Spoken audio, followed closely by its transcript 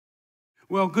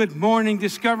Well, good morning,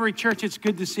 Discovery Church. It's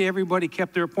good to see everybody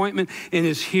kept their appointment and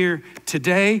is here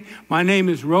today. My name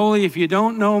is Rolly. If you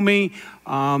don't know me,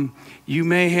 you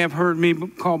may have heard me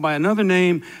called by another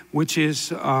name, which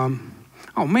is, oh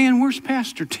man, where's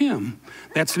Pastor Tim?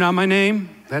 That's not my name.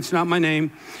 That's not my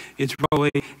name. It's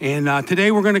Rolly. And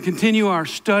today we're going to continue our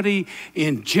study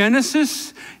in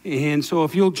Genesis. And so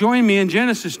if you'll join me in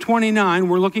Genesis 29,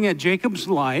 we're looking at Jacob's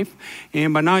life.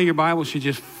 And by now your Bible should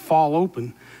just fall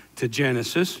open to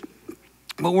Genesis.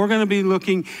 But we're going to be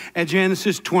looking at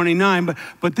Genesis 29.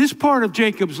 But this part of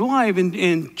Jacob's life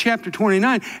in chapter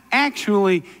 29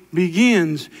 actually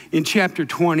begins in chapter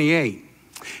 28.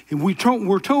 And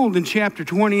we're told in chapter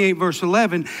 28, verse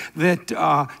 11,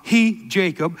 that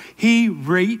Jacob,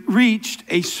 reached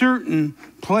a certain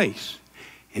place.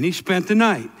 And he spent the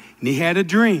night. And he had a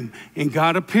dream. And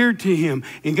God appeared to him.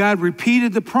 And God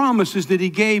repeated the promises that he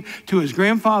gave to his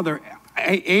grandfather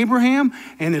Abraham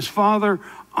and his father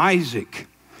Isaac.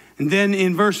 And then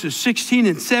in verses 16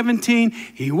 and 17,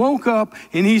 he woke up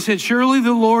and he said, "Surely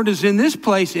the Lord is in this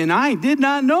place, and I did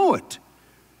not know it."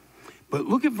 But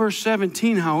look at verse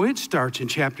 17, how it starts in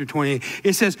chapter 28.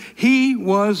 It says, he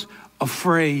was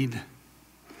afraid.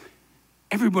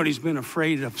 Everybody's been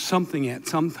afraid of something at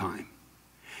some time.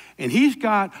 And he's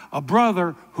got a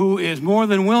brother who is more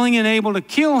than willing and able to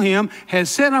kill him,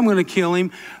 has said, "I'm going to kill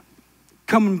him,"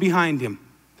 coming behind him,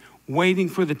 waiting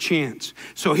for the chance.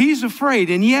 So he's afraid.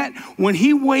 And yet, when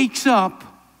he wakes up,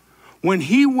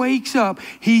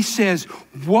 he says,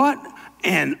 "What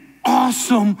an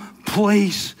awesome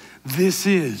place this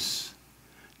is.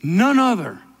 None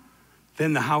other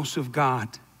than the house of God."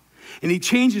 And he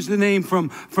changes the name from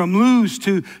Luz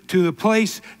to the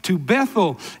place to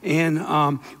Bethel. And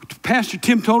Pastor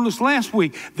Tim told us last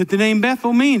week that the name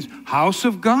Bethel means house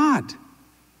of God.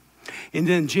 And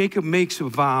then Jacob makes a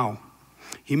vow.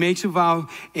 He makes a vow,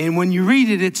 and when you read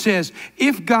it, it says,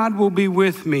 "If God will be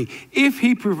with me, if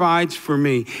he provides for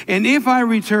me, and if I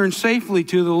return safely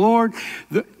to the Lord,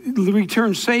 then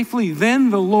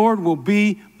the Lord will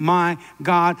be my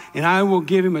God, and I will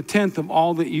give him a tenth of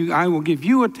all that I will give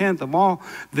you a tenth of all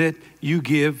that you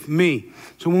give me."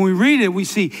 So when we read it, we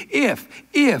see if.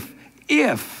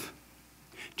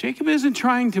 Jacob isn't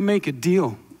trying to make a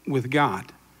deal with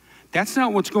God. That's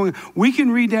not what's going on. We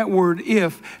can read that word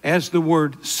 "if" as the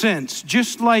word "since."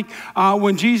 Just like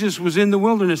when Jesus was in the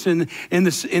wilderness and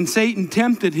Satan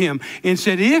tempted him and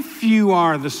said, "If you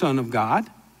are the Son of God,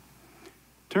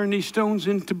 turn these stones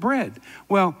into bread."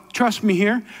 Well, trust me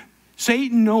here,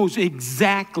 Satan knows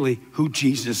exactly who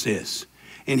Jesus is.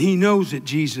 And he knows that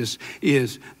Jesus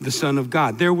is the Son of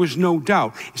God. There was no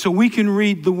doubt. So we can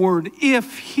read the word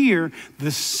 "if" here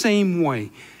the same way.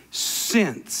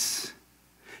 Since.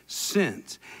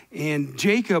 And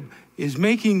Jacob is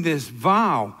making this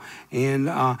vow, and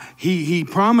he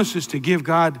promises to give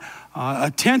God a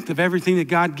tenth of everything that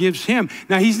God gives him.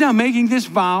 Now, he's not making this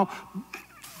vow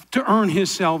to earn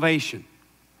his salvation.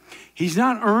 He's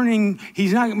not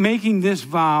making this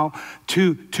vow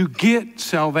to get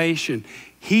salvation.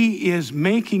 He is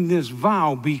making this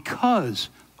vow because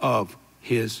of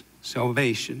his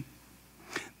salvation.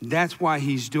 That's why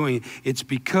he's doing it. It's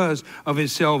because of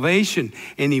his salvation.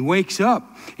 And he wakes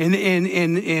up and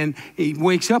he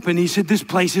said, "This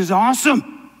place is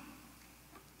awesome.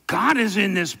 God is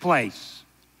in this place."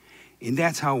 And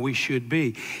that's how we should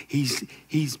be.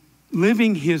 He's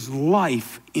living his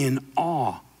life in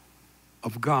awe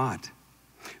of God.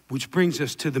 Which brings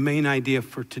us to the main idea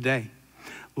for today.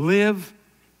 Live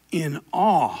in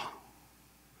awe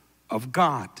of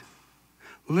God.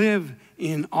 Live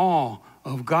in awe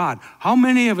of God. How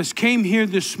many of us came here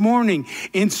this morning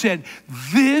and said,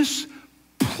 "This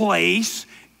place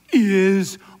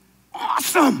is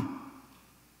awesome.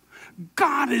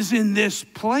 God is in this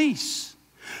place.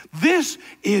 This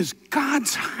is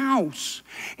God's house,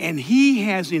 and he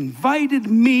has invited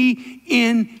me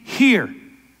in here.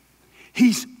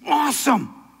 He's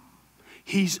awesome.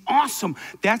 He's awesome."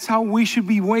 That's how we should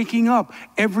be waking up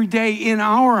every day in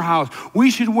our house.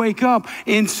 We should wake up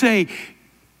and say,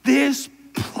 "This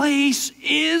place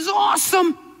is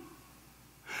awesome.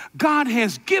 God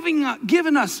has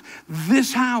given us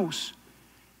this house.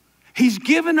 He's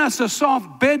given us a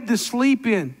soft bed to sleep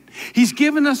in. He's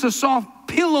given us a soft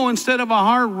pillow instead of a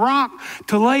hard rock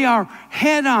to lay our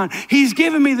head on. He's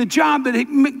given me the job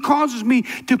that causes me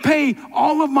to pay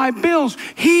all of my bills.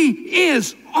 He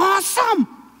is awesome."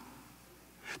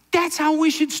 That's how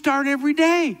we should start every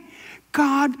day.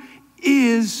 God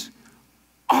is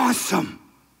awesome.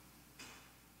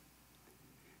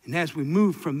 And as we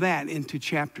move from that into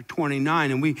chapter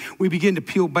 29, and we begin to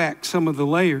peel back some of the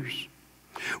layers,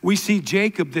 We see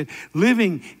Jacob that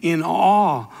living in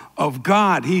awe of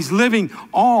God. He's living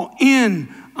all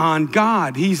in on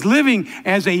God. He's living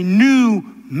as a new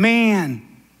man.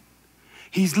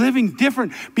 He's living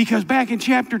different because back in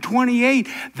chapter 28,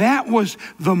 that was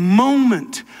the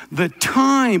moment, the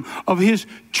time of his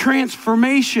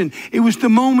transformation. It was the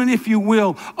moment, if you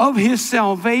will, of his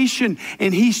salvation,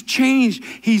 and he's changed.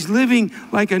 He's living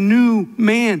like a new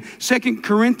man. 2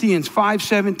 Corinthians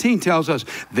 5:17 tells us,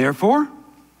 therefore,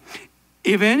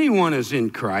 if anyone is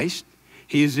in Christ,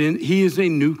 he is a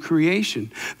new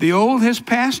creation. The old has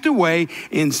passed away,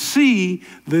 and see,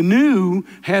 the new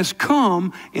has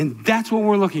come, and that's what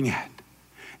we're looking at.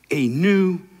 A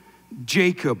new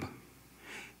Jacob.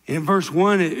 In verse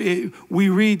 1, we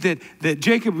read that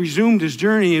Jacob resumed his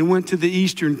journey and went to the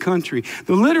eastern country.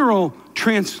 The literal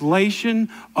translation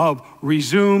of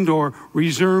resumed or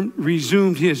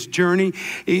resumed his journey,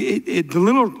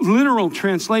 the literal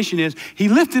translation is, he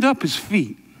lifted up his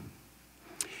feet.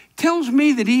 Tells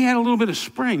me that he had a little bit of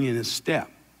spring in his step.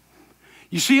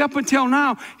 You see, up until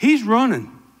now, he's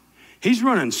running. He's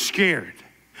running scared.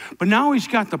 But now he's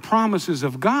got the promises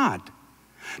of God,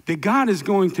 that God is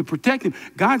going to protect him.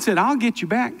 God said, I'll get you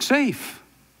back safe.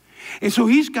 And so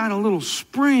he's got a little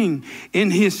spring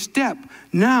in his step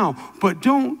now. But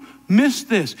don't miss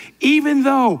this. Even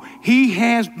though he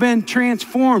has been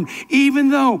transformed, even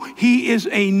though he is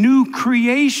a new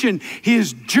creation,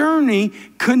 his journey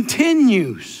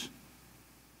continues.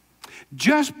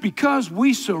 Just because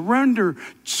we surrender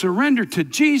to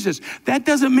Jesus, that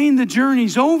doesn't mean the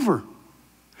journey's over.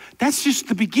 That's just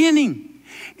the beginning.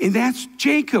 And that's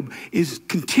Jacob is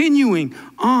continuing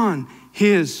on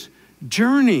his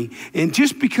journey. And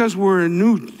just because we're a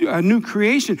new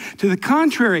creation, to the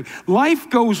contrary, life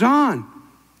goes on.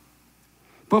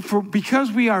 But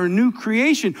because we are a new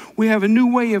creation, we have a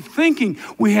new way of thinking.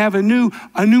 We have a new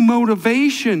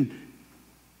motivation.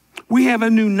 We have a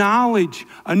new knowledge,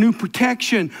 a new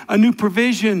protection, a new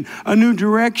provision, a new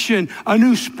direction, a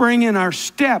new spring in our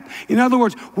step. In other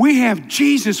words, we have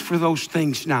Jesus for those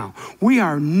things now. We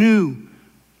are new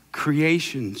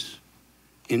creations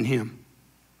in him.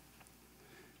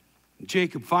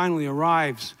 Jacob finally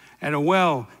arrives at a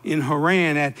well in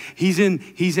Haran. He's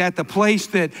at the place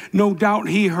that no doubt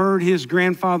he heard his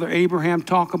grandfather Abraham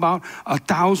talk about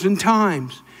 1,000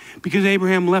 times. Because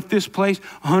Abraham left this place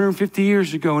 150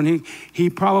 years ago, and he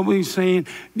probably is saying,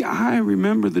 I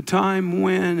remember the time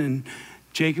when, and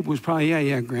Jacob was probably,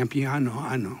 yeah, Grandpa, I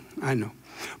know.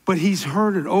 But he's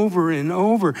heard it over and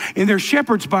over, and they're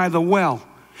shepherds by the well,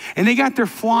 and they got their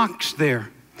flocks there.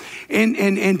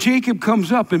 And Jacob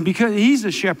comes up, and because he's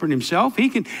a shepherd himself,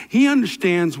 he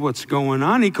understands what's going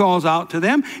on. He calls out to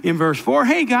them in verse 4,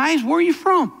 hey guys, where are you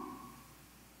from?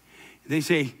 They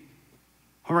say,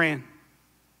 Haran.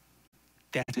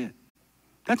 That's it.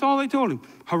 That's all they told him,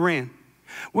 Haran.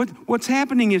 What's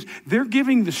happening is they're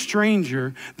giving the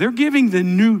stranger, they're giving the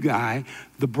new guy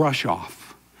the brush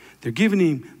off. They're giving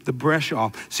him the brush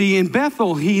off. See, in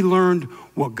Bethel, he learned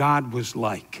what God was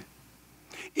like.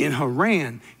 In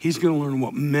Haran, he's going to learn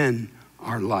what men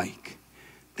are like.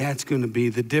 That's going to be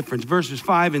the difference. Verses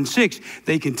 5 and 6,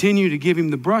 they continue to give him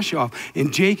the brush off.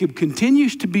 And Jacob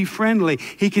continues to be friendly.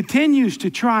 He continues to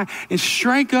try and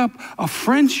strike up a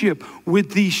friendship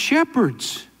with these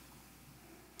shepherds.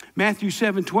 Matthew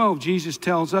 7:12, Jesus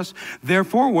tells us,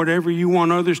 therefore, whatever you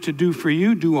want others to do for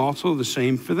you, do also the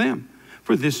same for them.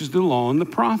 For this is the law and the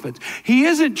prophets. He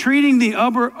isn't treating the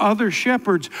other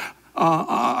shepherds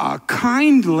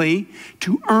kindly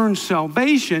to earn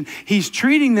salvation. He's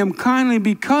treating them kindly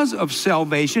because of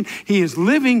salvation. He is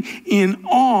living in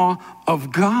awe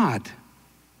of God.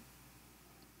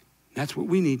 That's what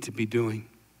we need to be doing.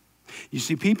 You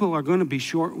see, people are going to be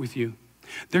short with you.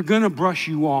 They're going to brush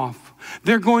you off.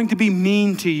 They're going to be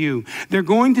mean to you. They're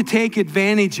going to take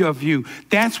advantage of you.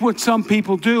 That's what some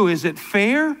people do. Is it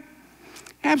fair?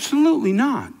 Absolutely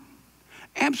not.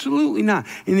 Absolutely not.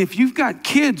 And if you've got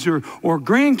kids or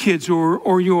grandkids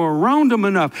or you're around them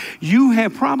enough, you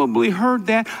have probably heard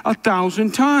that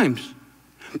 1,000 times.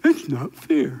 It's not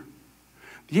fair.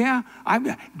 Yeah,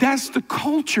 that's the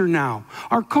culture now.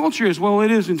 Our culture is, well,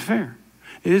 it isn't fair.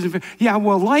 It isn't fair. Yeah,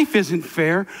 well, life isn't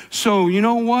fair, so you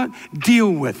know what?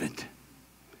 Deal with it.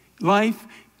 Life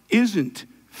isn't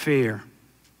fair.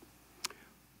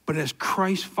 But as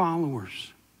Christ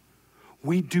followers,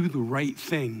 we do the right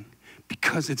thing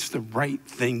because it's the right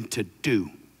thing to do.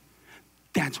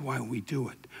 That's why we do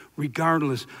it,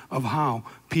 regardless of how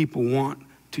people want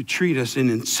to treat us. And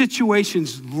in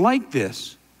situations like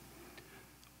this,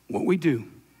 what we do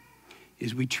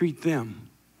is we treat them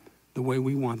the way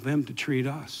we want them to treat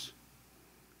us.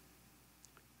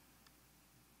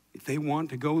 if they want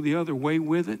to go the other way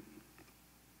with it,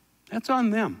 that's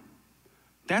on them.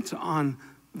 That's on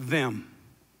them.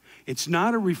 It's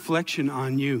not a reflection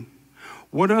on you.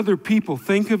 What other people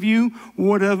think of you,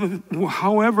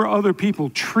 however other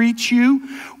people treat you,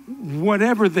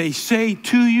 whatever they say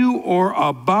to you or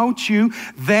about you,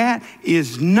 that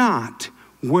is not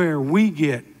where we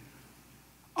get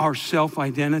our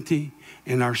self-identity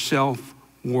and our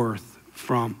self-worth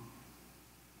from.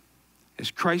 As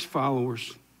Christ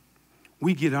followers,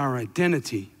 we get our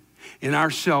identity and our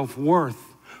self-worth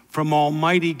from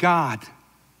Almighty God.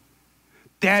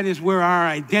 That is where our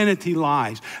identity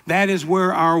lies. That is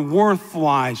where our worth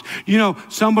lies. You know,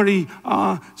 somebody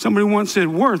once said,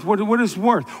 worth, what is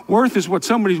worth? Worth is what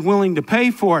somebody's willing to pay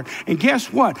for it. And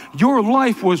guess what? Your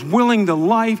life was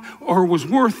was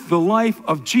worth the life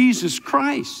of Jesus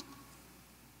Christ.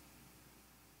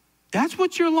 That's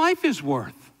what your life is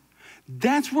worth.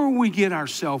 That's where we get our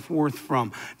self-worth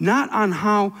from, not on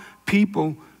how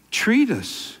people treat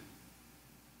us.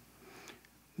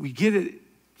 We get it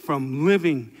from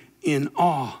living in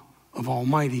awe of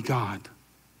Almighty God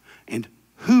and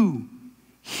who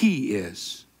He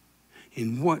is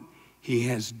and what He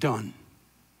has done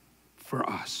for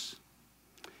us.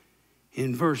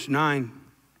 In verse 9,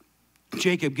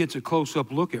 Jacob gets a close-up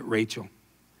look at Rachel.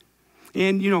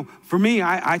 And, you know, for me,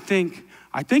 I think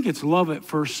it's love at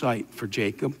first sight for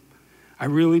Jacob. I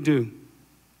really do.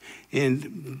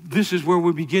 And this is where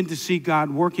we begin to see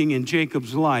God working in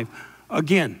Jacob's life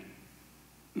again,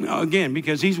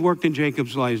 because he's worked in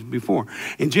Jacob's life before.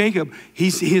 And Jacob,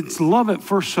 it's love at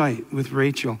first sight with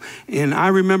Rachel. And I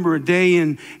remember a day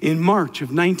in March of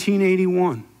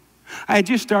 1981. I had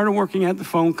just started working at the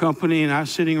phone company, and I was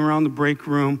sitting around the break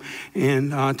room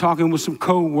and talking with some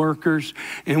co-workers.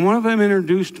 And one of them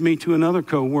introduced me to another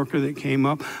co-worker that came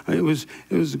up. It was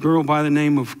a girl by the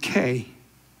name of Kay.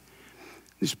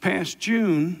 This past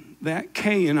June, that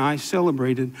Kay and I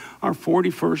celebrated our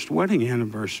 41st wedding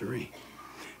anniversary.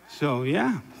 So,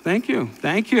 yeah, thank you.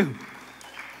 I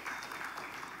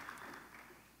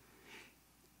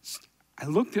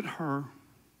looked at her,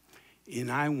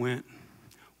 and I went,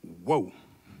 whoa,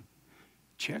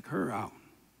 check her out.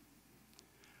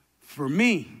 For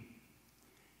me,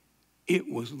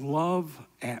 it was love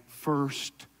at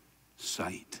first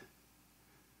sight.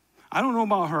 I don't know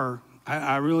about her.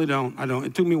 I really don't.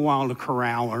 It took me a while to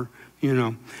corral her, you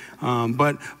know.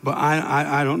 But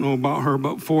I don't know about her.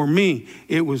 But for me,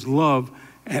 it was love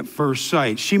at first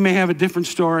sight. She may have a different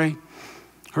story.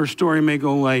 Her story may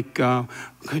go like,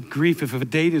 good grief, if a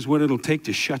date is what it'll take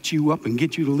to shut you up and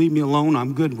get you to leave me alone,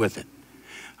 I'm good with it.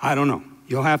 I don't know.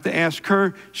 You'll have to ask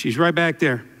her. She's right back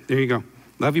there. There you go.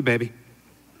 Love you, baby.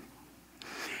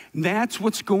 That's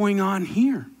what's going on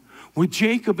here with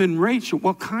Jacob and Rachel.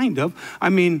 Well, kind of. I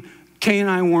mean, Kay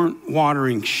and I weren't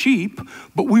watering sheep,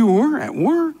 but we were at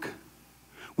work.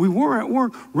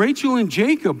 Rachel and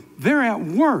Jacob, they're at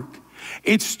work.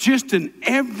 It's just an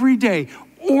everyday,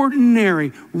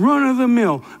 ordinary,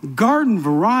 run-of-the-mill, garden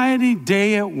variety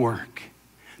day at work.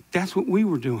 That's what we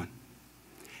were doing.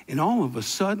 And all of a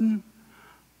sudden,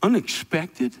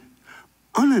 unexpected,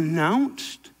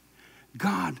 unannounced,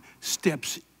 God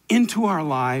steps into our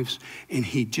lives and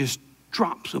He just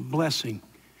drops a blessing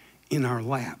in our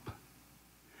lap.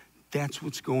 That's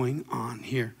what's going on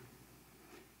here.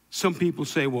 Some people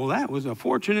say, well, that was a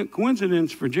fortunate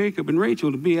coincidence for Jacob and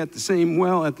Rachel to be at the same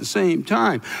well at the same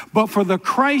time. But for the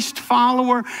Christ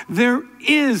follower, there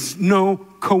is no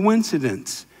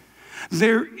coincidence.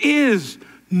 There is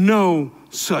no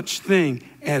such thing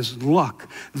as luck.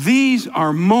 These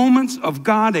are moments of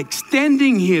God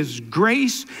extending His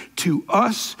grace to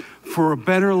us for a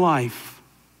better life.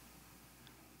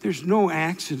 There's no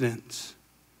accidents.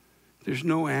 There's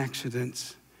no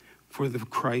accidents for the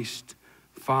Christ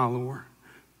follower.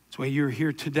 That's why you're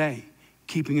here today,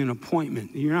 keeping an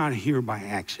appointment. You're not here by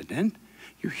accident.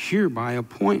 You're here by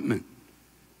appointment.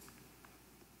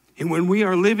 And when we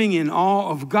are living in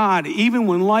awe of God, even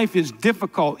when life is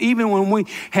difficult, even when we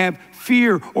have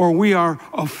fear or we are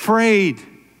afraid,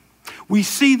 we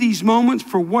see these moments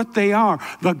for what they are.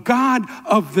 The God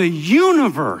of the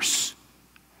universe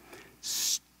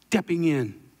stepping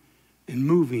in and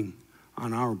moving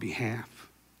on our behalf.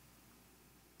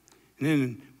 And then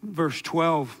in verse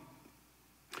 12,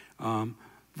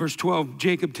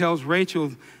 Jacob tells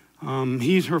Rachel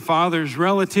he's her father's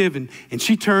relative, and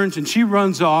she turns and she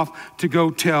runs off to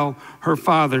go tell her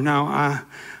father. Now, I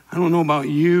don't know about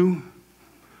you,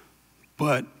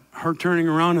 but her turning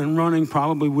around and running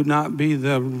probably would not be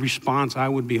the response I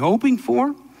would be hoping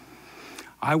for.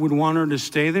 I would want her to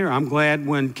stay there. I'm glad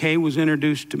when Kay was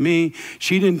introduced to me,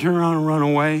 she didn't turn around and run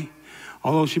away.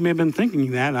 Although she may have been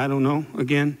thinking that, I don't know.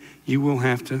 Again, you will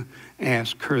have to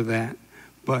ask her that.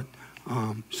 But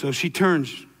so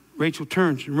Rachel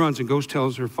turns and runs and goes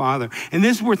tells her father. And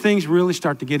this is where things really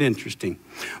start to get interesting.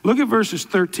 Look at verses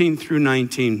 13 through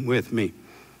 19 with me.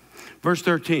 Verse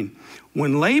 13.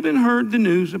 When Laban heard the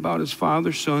news about his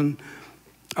father's son,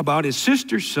 about his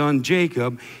sister's son,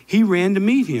 Jacob, he ran to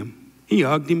meet him. He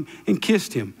hugged him and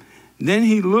kissed him. Then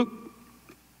he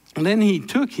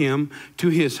took him to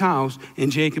his house,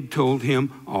 and Jacob told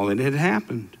him all that had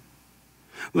happened.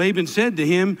 Laban said to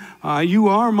him, you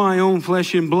are my own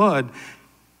flesh and blood.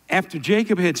 After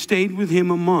Jacob had stayed with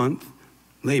him a month,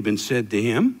 Laban said to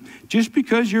him, just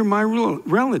because you're my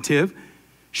relative,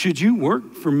 should you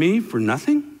work for me for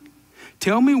nothing?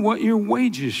 Tell me what your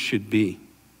wages should be.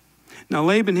 Now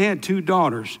Laban had 2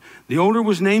 daughters. The older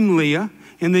was named Leah,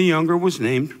 and the younger was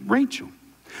named Rachel.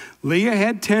 Leah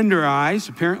had tender eyes.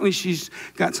 Apparently she's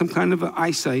got some kind of an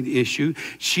eyesight issue.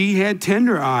 She had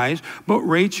tender eyes, but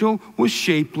Rachel was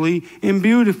shapely and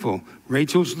beautiful.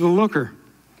 Rachel's the looker.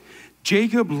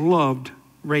 Jacob loved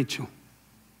Rachel.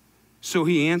 So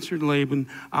he answered Laban,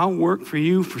 I'll work for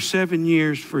you for 7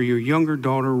 years for your younger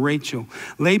daughter, Rachel.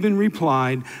 Laban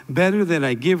replied, better that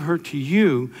I give her to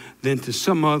you than to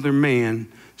some other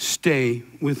man. Stay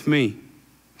with me.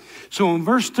 So in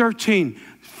verse 13,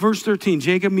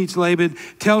 Jacob meets Laban,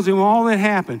 tells him all that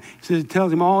happened.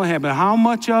 Tells him all that happened. How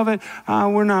much of it?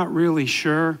 We're not really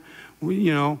sure.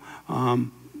 One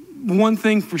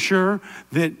thing for sure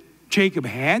that Jacob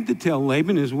had to tell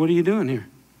Laban is, what are you doing here?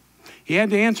 He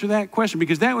had to answer that question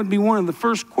because that would be one of the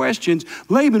first questions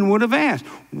Laban would have asked.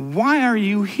 Why are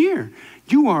you here?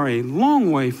 You are a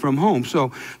long way from home.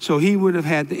 So he would have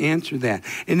had to answer that.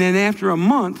 And then after a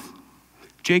month,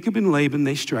 Jacob and Laban,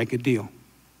 they strike a deal.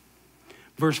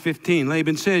 Verse 15,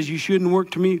 Laban says, you shouldn't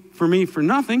work for me for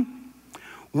nothing.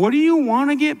 What do you want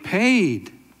to get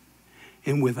paid?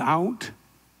 And without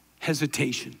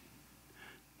hesitation,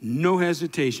 no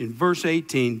hesitation. Verse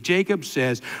 18, Jacob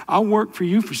says, I'll work for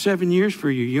you for 7 years for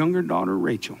your younger daughter,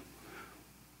 Rachel.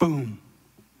 Boom.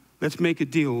 Let's make a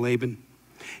deal, Laban.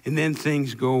 And then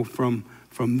things go from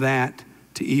that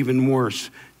to even worse.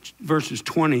 Verses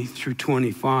 20 through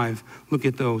 25. Look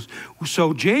at those.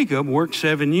 So Jacob worked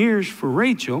 7 years for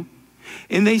Rachel,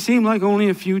 and they seemed like only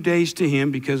a few days to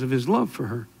him because of his love for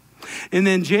her. And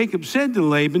then Jacob said to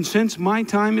Laban, since my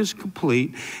time is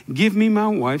complete, give me my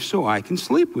wife so I can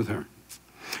sleep with her.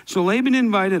 So Laban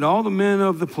invited all the men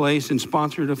of the place and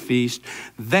sponsored a feast.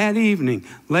 That evening,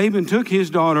 Laban took his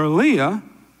daughter Leah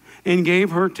and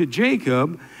gave her to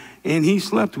Jacob, and he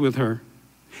slept with her.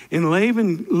 And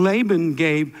Laban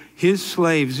gave his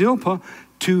slave Zilpah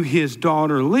to his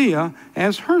daughter Leah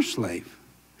as her slave.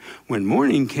 When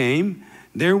morning came,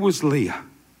 there was Leah.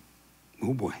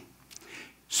 Oh boy.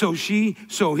 So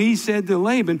he said to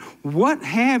Laban, what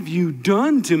have you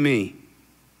done to me?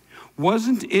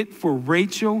 Wasn't it for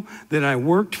Rachel that I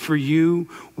worked for you?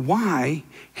 Why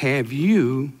have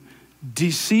you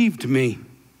deceived me?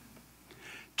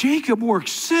 Jacob worked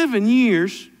 7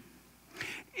 years,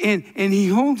 and he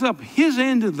holds up his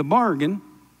end of the bargain,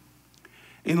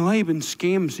 and Laban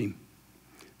scams him.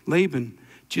 Laban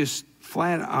just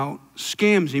flat out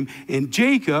scams him, and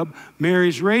Jacob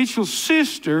marries Rachel's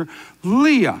sister,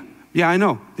 Leah. Yeah, I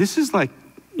know. This is like,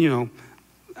 a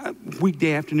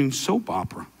weekday afternoon soap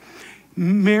opera.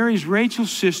 Marries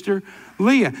Rachel's sister,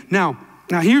 Leah. Now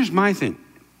here's my thing.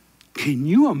 Can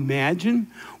you imagine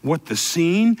what the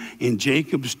scene in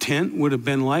Jacob's tent would have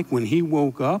been like when he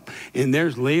woke up and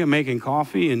there's Leah making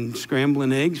coffee and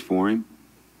scrambling eggs for him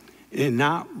and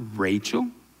not Rachel?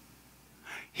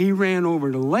 He ran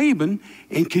over to Laban,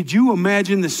 and could you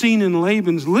imagine the scene in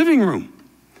Laban's living room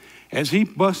as he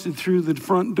busted through the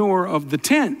front door of the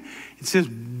tent? It says,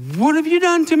 what have you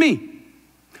done to me?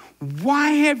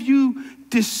 Why have you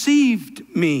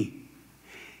deceived me?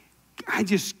 I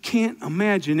just can't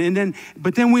imagine.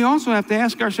 But then we also have to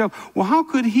ask ourselves, well, how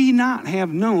could he not have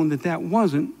known that that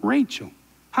wasn't Rachel?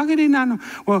 How could he not know?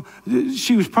 Well,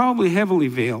 she was probably heavily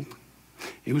veiled.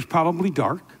 It was probably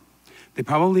dark. They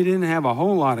probably didn't have a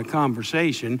whole lot of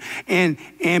conversation. And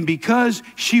because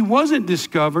she wasn't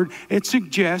discovered, it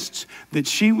suggests that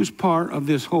she was part of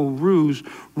this whole ruse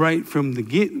right from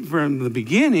the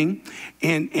beginning.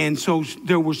 And so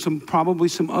there were probably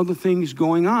some other things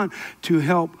going on to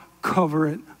help cover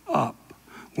it up.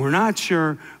 We're not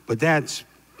sure, but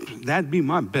that'd be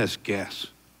my best guess.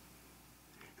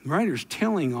 The writer's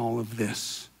telling all of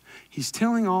this. He's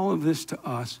telling all of this to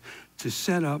us to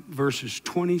set up verses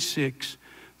 26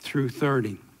 through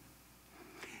 30.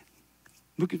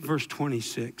 Look at verse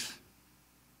 26.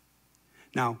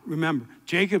 Now, remember,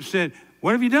 Jacob said,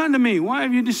 What have you done to me? Why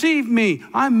have you deceived me?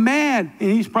 I'm mad.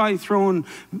 And he's probably throwing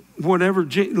whatever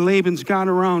Laban's got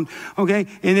around. Okay,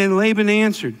 and then Laban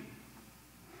answered,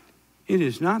 it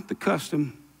is not the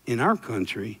custom in our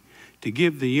country to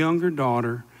give the younger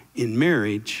daughter in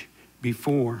marriage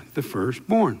before the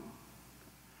firstborn.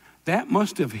 That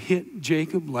must have hit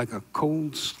Jacob like a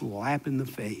cold slap in the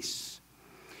face.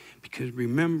 Because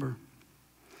remember,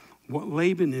 what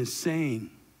Laban is saying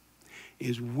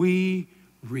is we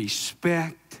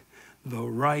respect the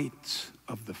rights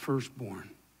of the firstborn.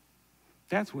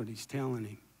 That's what he's telling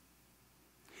him.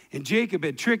 And Jacob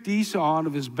had tricked Esau out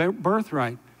of his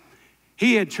birthright.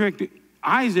 He had tricked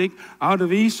Isaac out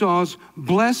of Esau's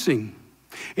blessing.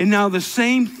 And now the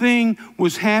same thing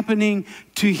was happening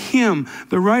to him.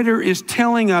 The writer is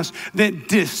telling us that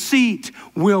deceit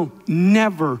will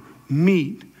never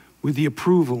meet with the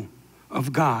approval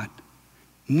of God.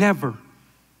 Never.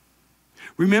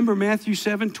 Remember Matthew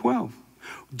 7:12.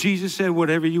 Jesus said,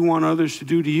 whatever you want others to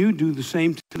do to you, do the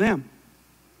same to them.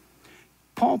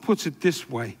 Paul puts it this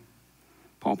way.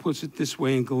 Paul puts it this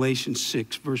way in Galatians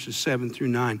 6, verses 7 through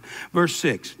 9. Verse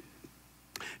 6,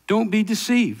 don't be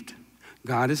deceived.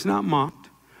 God is not mocked.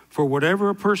 For whatever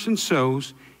a person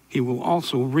sows, he will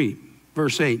also reap.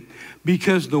 Verse 8,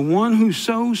 because the one who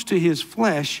sows to his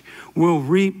flesh will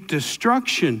reap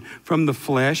destruction from the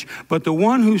flesh, but the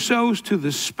one who sows to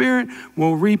the Spirit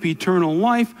will reap eternal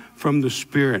life from the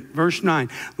Spirit. Verse 9,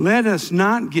 let us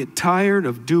not get tired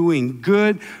of doing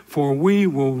good, for we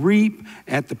will reap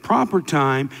at the proper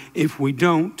time if we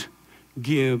don't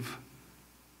give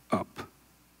up.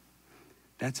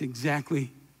 That's exactly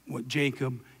what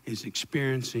Jacob is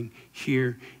experiencing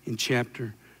here in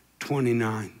chapter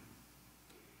 29.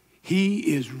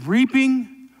 He is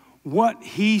reaping what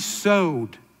he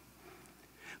sowed.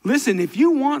 Listen, if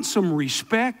you want some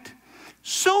respect,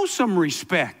 sow some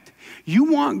respect.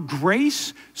 You want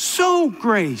grace, sow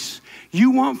grace. You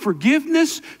want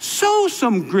forgiveness, sow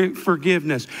some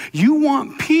forgiveness. You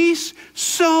want peace,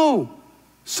 sow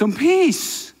some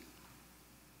peace.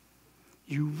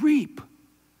 You reap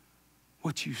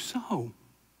what you sow.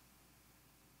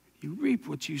 You reap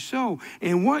what you sow.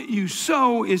 And what you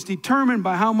sow is determined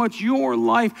by how much your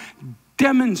life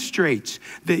demonstrates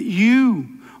that you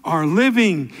are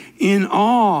living in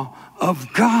awe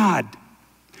of God.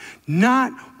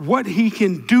 Not what he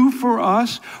can do for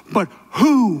us, but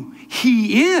who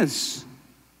he is.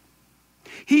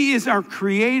 He is our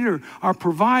creator, our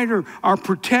provider, our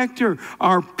protector,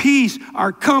 our peace,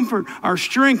 our comfort, our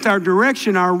strength, our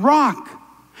direction, our rock.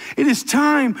 It is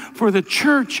time for the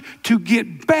church to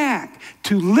get back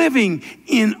to living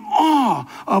in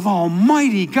awe of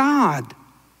Almighty God.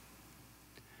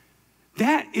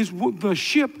 That is what the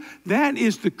ship, that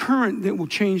is the current that will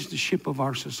change the ship of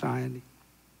our society,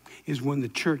 is when the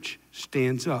church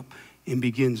stands up and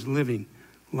begins living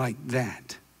like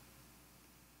that.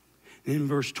 In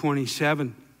verse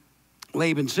 27,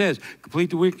 Laban says,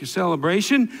 complete the week of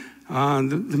celebration,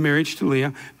 the marriage to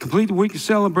Leah. Complete the week of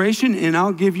celebration, and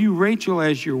I'll give you Rachel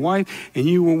as your wife, and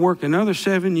you will work another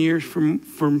 7 years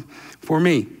for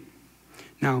me.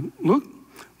 Now,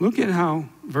 look at how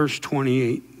verse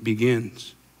 28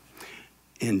 begins.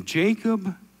 And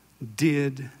Jacob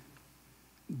did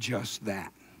just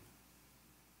that.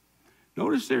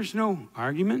 Notice there's no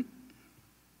argument.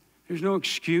 There's no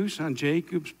excuse on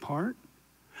Jacob's part.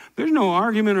 There's no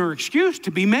argument or excuse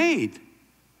to be made.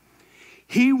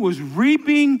 He was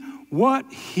reaping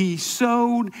what he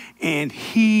sowed, and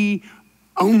he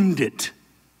owned it.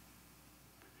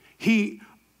 He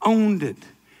owned it.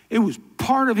 It was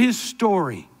part of his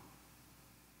story.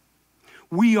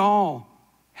 We all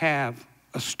have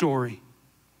a story.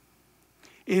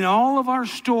 In all of our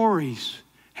stories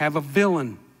have a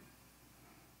villain.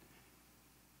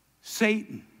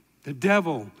 Satan, the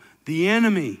devil, the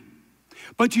enemy.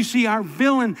 But you see, our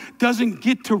villain doesn't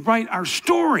get to write our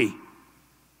story.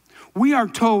 We are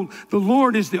told the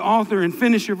Lord is the author and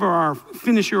finisher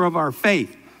of our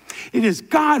faith. It is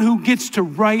God who gets to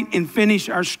write and finish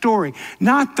our story,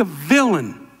 not the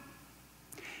villain.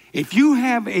 If you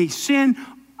have a sin,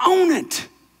 own it.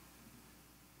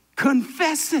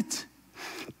 Confess it.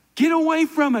 Get away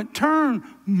from it. Turn.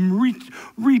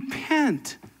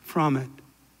 Repent from it.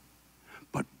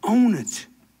 But own it.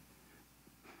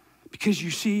 Because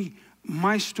you see,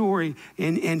 my story,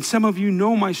 and some of you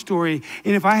know my story,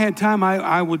 and if I had time,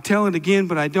 I would tell it again,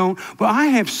 but I don't. But I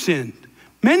have sinned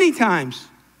many times.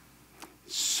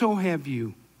 So have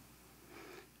you.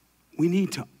 We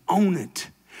need to own it.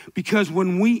 Because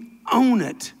when we own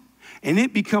it, and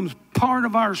it becomes part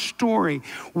of our story,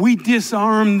 we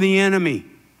disarm the enemy.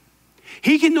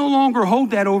 He can no longer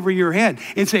hold that over your head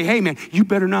and say, hey, man, you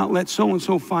better not let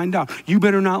so-and-so find out. You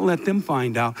better not let them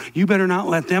find out. You better not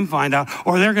let them find out,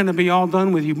 or they're going to be all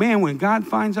done with you. Man, when God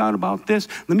finds out about this,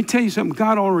 let me tell you something.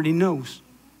 God already knows.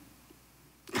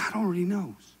 God already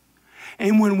knows.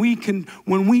 And when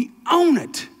we own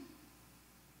it,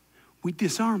 we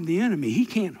disarm the enemy. He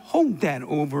can't hold that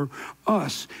over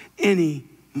us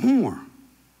anymore.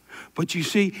 But you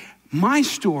see, my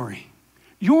story,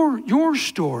 your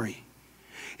story,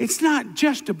 it's not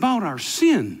just about our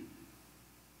sin.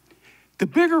 The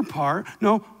bigger part,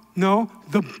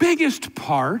 the biggest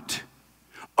part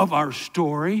of our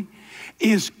story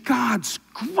is God's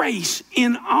grace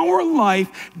in our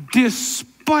life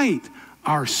despite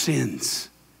our sins.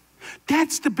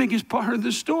 That's the biggest part of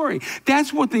the story.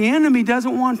 That's what the enemy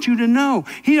doesn't want you to know.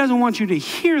 He doesn't want you to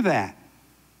hear that.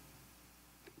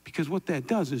 Because what that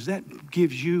does is that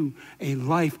gives you a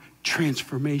life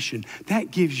transformation.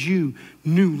 That gives you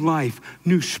new life,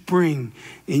 new spring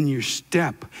in your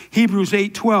step. Hebrews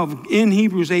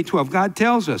 8:12, God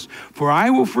tells us, for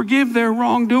I will forgive their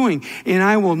wrongdoing, and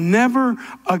I will never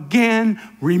again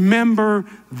remember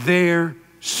their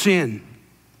sin.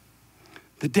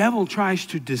 The devil tries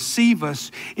to deceive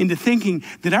us into thinking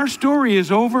that our story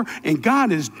is over and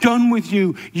God is done with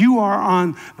you. You are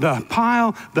on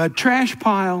the trash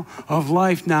pile of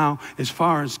life now as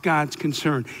far as God's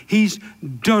concerned. He's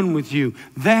done with you.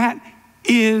 That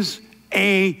is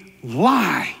a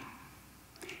lie.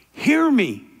 Hear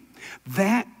me.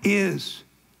 That is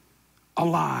a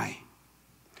lie.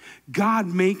 God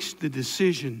makes the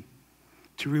decision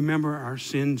to remember our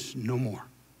sins no more.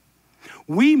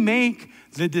 We make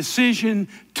the decision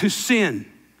to sin.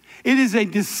 It is a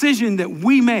decision that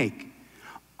we make.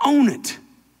 Own it.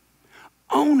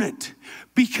 Own it.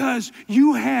 Because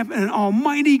you have an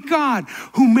almighty God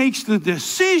who makes the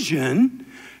decision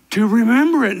to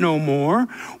remember it no more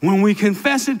when we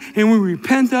confess it and we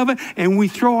repent of it and we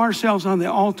throw ourselves on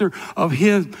the altar of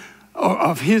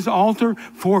his altar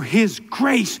for his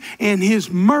grace and his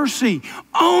mercy.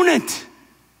 Own it.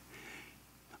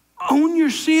 Own your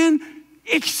sin.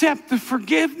 Accept the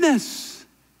forgiveness.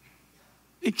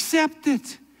 Accept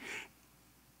it.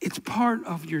 It's part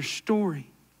of your story.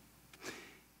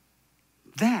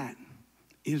 That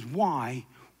is why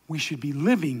we should be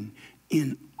living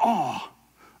in awe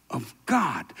of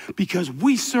God, because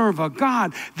we serve a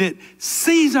God that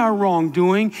sees our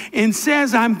wrongdoing and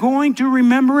says, I'm going to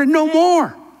remember it no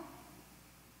more.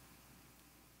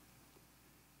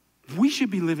 We should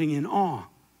be living in awe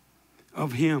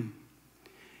of him.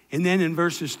 And then in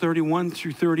verses 31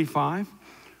 through 35,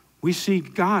 we see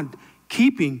God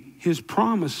keeping his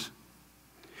promise.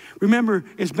 Remember,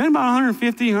 it's been about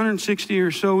 150, 160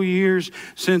 or so years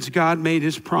since God made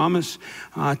his promise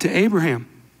to Abraham.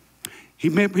 He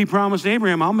promised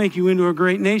Abraham, I'll make you into a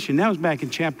great nation. That was back in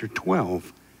chapter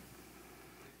 12.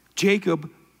 Jacob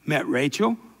met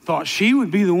Rachel, thought she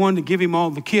would be the one to give him all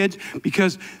the kids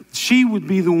because she would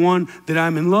be the one that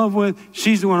I'm in love with.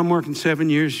 She's the one I'm working 7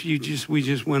 years. We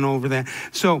just went over that.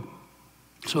 So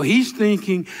he's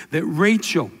thinking that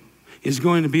Rachel is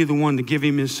going to be the one to give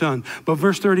him his son. But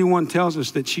verse 31 tells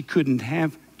us that she couldn't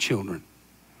have children.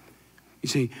 You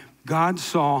see, God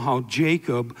saw how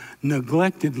Jacob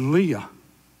neglected Leah.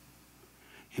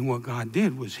 And what God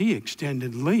did was he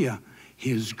extended Leah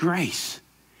his grace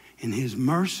and his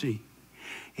mercy.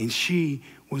 And she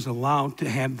was allowed to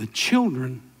have the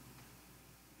children,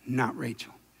 not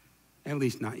Rachel. At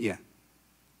least not yet.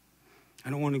 I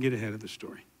don't want to get ahead of the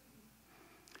story.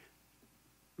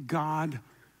 God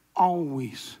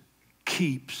always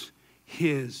keeps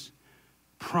his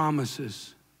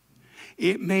promises.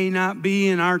 It may not be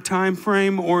in our time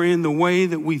frame or in the way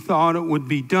that we thought it would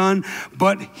be done,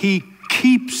 but he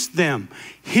keeps them.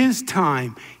 His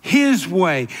time, his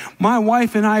way. My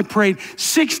wife and I prayed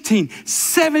 16,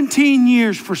 17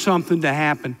 years for something to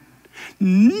happen.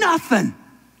 Nothing.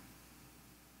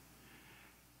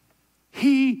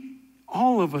 He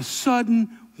all of a sudden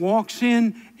walks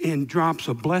in and drops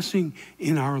a blessing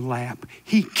in our lap.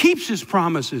 He keeps his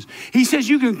promises. He says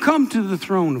you can come to the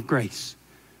throne of grace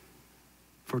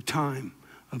for time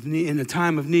of need, in a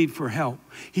time of need for help.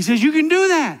 He says you can do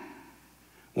that.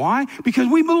 Why? Because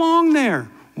we belong there.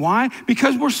 Why?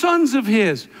 Because we're sons of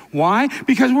his. Why?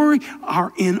 Because we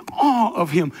are in awe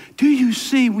of him. Do you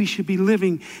see we should be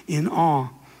living in awe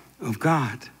of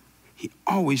God? He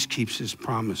always keeps his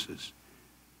promises.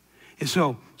 And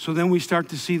so then we start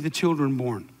to see the children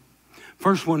born.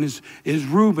 First one is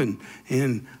Reuben,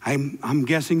 and I'm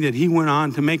guessing that he went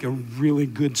on to make a really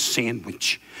good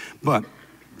sandwich. But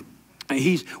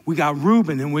we got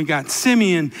Reuben, and we got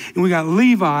Simeon, and we got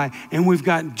Levi, and we've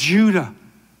got Judah.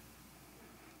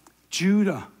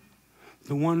 Judah,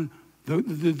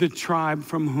 the tribe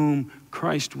from whom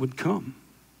Christ would come,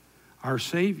 our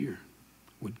Savior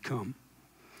would come.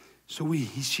 So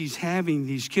she's having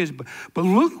these kids. But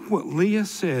look what Leah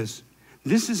says.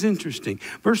 This is interesting.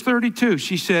 Verse 32,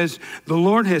 she says, the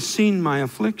Lord has seen my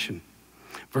affliction.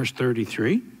 Verse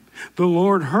 33, the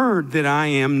Lord heard that I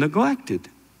am neglected.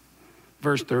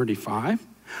 Verse 35,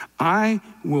 I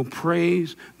will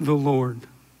praise the Lord.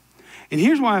 And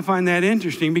here's why I find that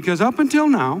interesting, because up until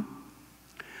now,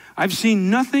 I've seen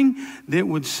nothing that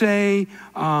would say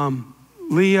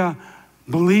Leah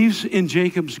believes in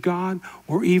Jacob's God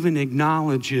or even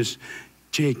acknowledges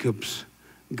Jacob's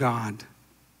God.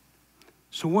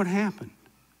 So what happened?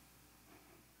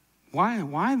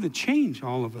 Why the change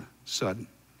all of a sudden?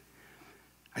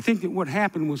 I think that what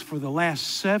happened was for the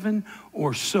last 7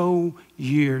 or so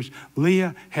years,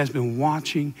 Leah has been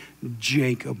watching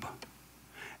Jacob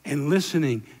and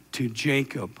listening to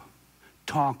Jacob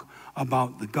talk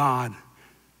about the God,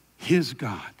 his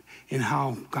God, and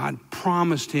how God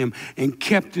promised him and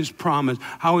kept his promise,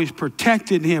 how he's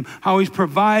protected him, how he's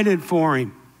provided for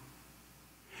him.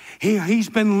 He's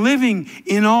been living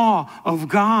in awe of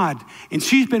God. And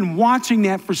she's been watching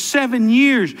that for 7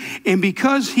 years. And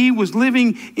because he was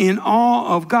living in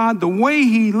awe of God, the way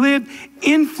he lived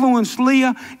influenced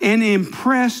Leah and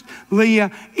impressed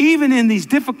Leah, even in these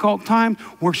difficult times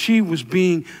where she was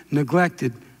being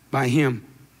neglected by him.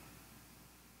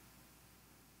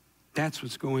 That's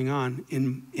what's going on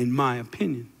in my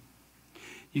opinion.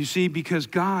 You see, because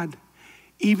God,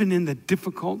 even in the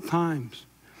difficult times,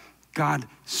 God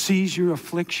sees your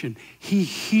affliction. He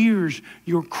hears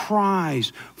your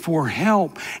cries for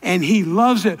help. And he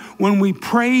loves it when we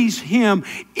praise him,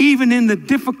 even in the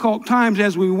difficult times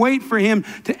as we wait for him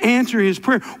to answer his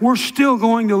prayer. We're still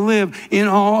going to live in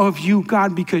awe of you,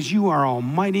 God, because you are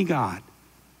Almighty God.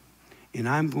 And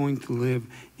I'm going to live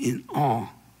in awe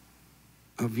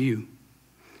of you.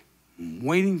 I'm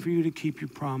waiting for you to keep your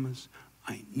promise.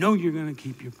 I know you're going to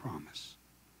keep your promise.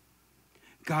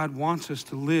 God wants us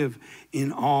to live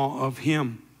in awe of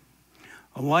him.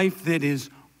 A life that is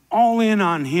all in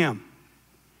on him.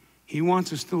 He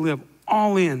wants us to live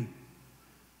all in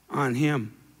on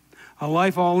him. A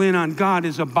life all in on God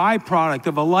is a byproduct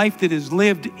of a life that is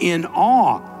lived in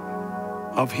awe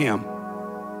of him.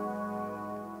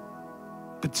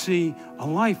 But see, a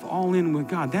life all in with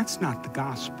God, that's not the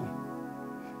gospel.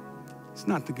 It's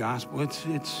not the gospel.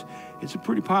 It's a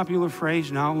pretty popular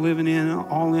phrase now, living in,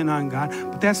 all in on God.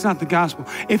 But that's not the gospel.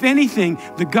 If anything,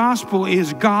 the gospel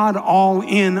is God all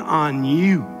in on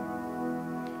you.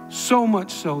 So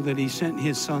much so that he sent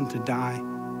his son to die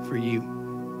for you,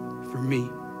 for me.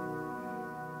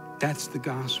 That's the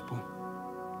gospel.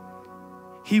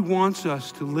 He wants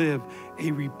us to live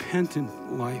a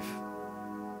repentant life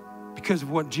because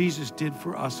of what Jesus did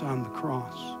for us on the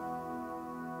cross.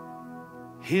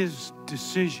 His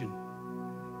decision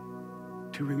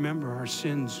to remember our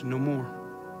sins no more.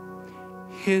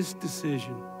 His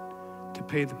decision to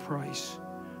pay the price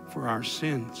for our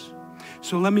sins.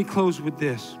 So let me close with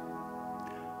this.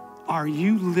 Are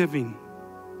you living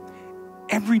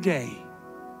every day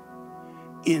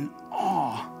in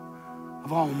awe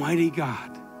of Almighty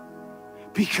God?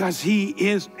 Because he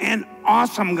is an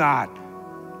awesome God.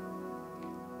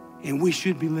 And we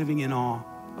should be living in awe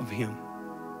of him.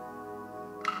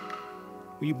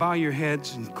 Will you bow your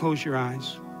heads and close your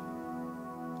eyes?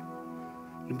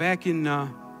 And back in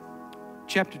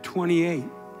chapter 28,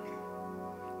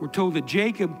 we're told that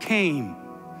Jacob came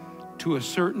to a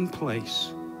certain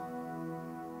place.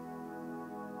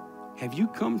 Have you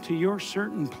come to your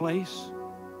certain place?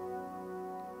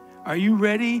 Are you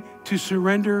ready to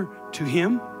surrender to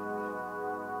him?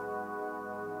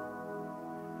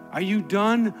 Are you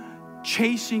done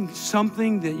chasing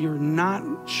something that you're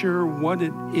not sure what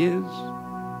it is?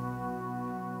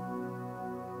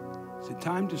 Is it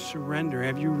time to surrender?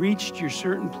 Have you reached your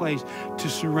certain place to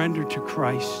surrender to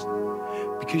Christ?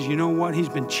 Because you know what? He's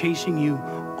been chasing you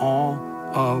all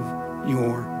of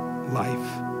your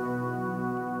life.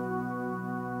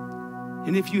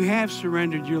 And if you have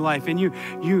surrendered your life and you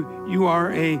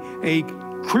are a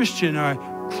Christian, a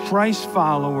Christ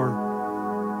follower,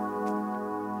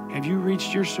 have you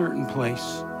reached your certain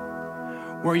place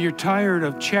where you're tired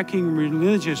of checking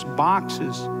religious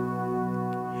boxes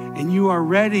and you are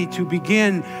ready to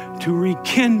begin to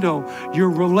rekindle your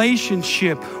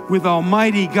relationship with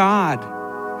Almighty God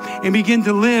and begin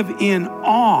to live in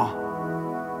awe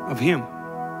of him?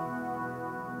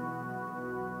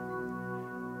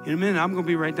 In a minute, I'm going to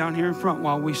be right down here in front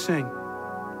while we sing.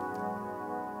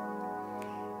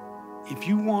 If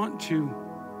you want to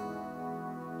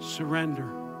surrender,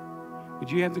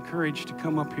 would you have the courage to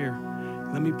come up here?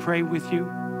 Let me pray with you.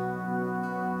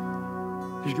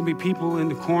 There's going to be people in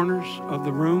the corners of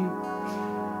the room.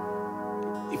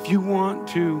 If you want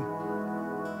to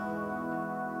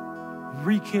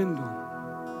rekindle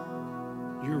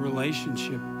your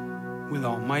relationship with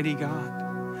Almighty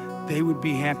God, they would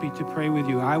be happy to pray with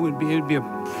you. It would be a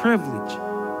privilege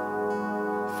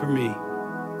for me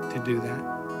to do that.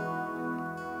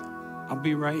 I'll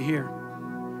be right here.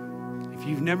 If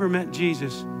you've never met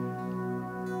Jesus,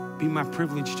 be my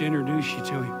privilege to introduce you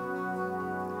to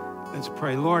him. Let's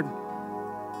pray. Lord,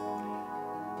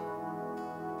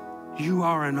 you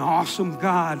are an awesome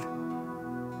God.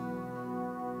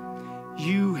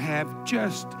 You have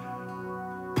just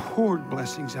poured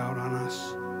blessings out on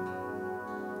us.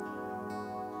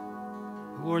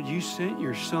 Lord, you sent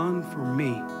your Son for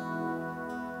me,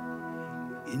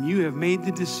 and you have made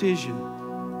the decision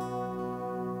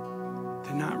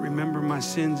to not remember my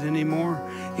sins anymore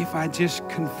if I just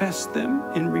confess them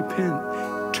and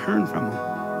repent, turn from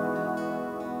them.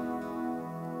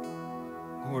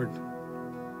 Lord,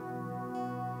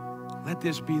 let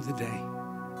this be the day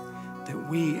that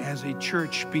we as a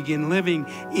church begin living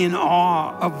in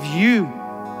awe of you,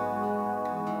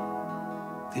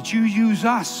 that you use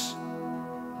us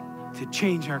to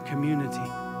change our community.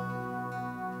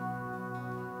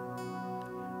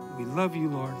 We love you,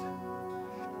 Lord.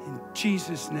 In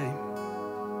Jesus' name,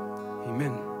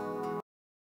 amen.